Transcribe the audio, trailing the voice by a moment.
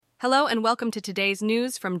Hello and welcome to today's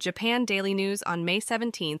news from Japan Daily News on May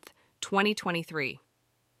 17th, 2023.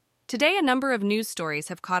 Today, a number of news stories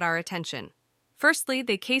have caught our attention. Firstly,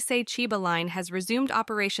 the Keisei Chiba line has resumed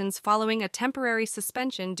operations following a temporary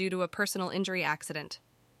suspension due to a personal injury accident.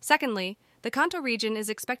 Secondly, the Kanto region is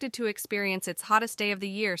expected to experience its hottest day of the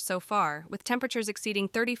year so far, with temperatures exceeding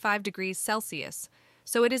 35 degrees Celsius,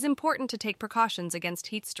 so it is important to take precautions against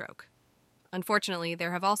heat stroke. Unfortunately,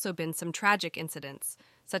 there have also been some tragic incidents,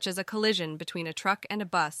 such as a collision between a truck and a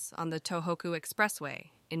bus on the Tohoku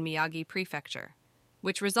Expressway in Miyagi Prefecture,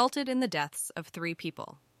 which resulted in the deaths of 3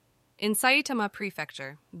 people. In Saitama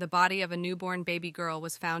Prefecture, the body of a newborn baby girl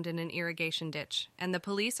was found in an irrigation ditch, and the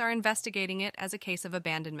police are investigating it as a case of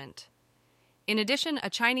abandonment. In addition, a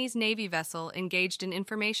Chinese Navy vessel engaged in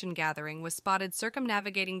information gathering was spotted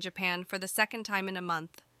circumnavigating Japan for the second time in a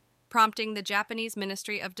month, prompting the Japanese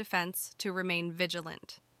Ministry of Defense to remain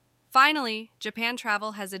vigilant. Finally, Japan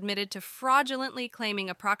Travel has admitted to fraudulently claiming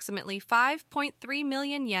approximately 5.3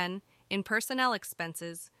 million yen in personnel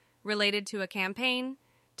expenses related to a campaign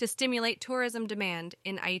to stimulate tourism demand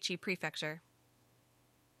in Aichi Prefecture.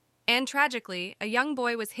 And tragically, a young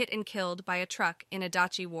boy was hit and killed by a truck in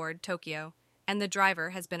Adachi Ward, Tokyo, and the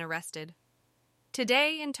driver has been arrested.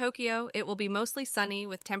 Today in Tokyo, it will be mostly sunny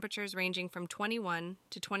with temperatures ranging from 21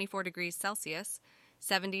 to 24 degrees Celsius,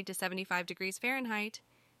 70 to 75 degrees Fahrenheit,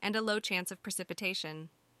 and a low chance of precipitation.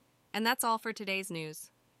 And that's all for today's news.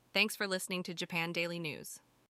 Thanks for listening to Japan Daily News.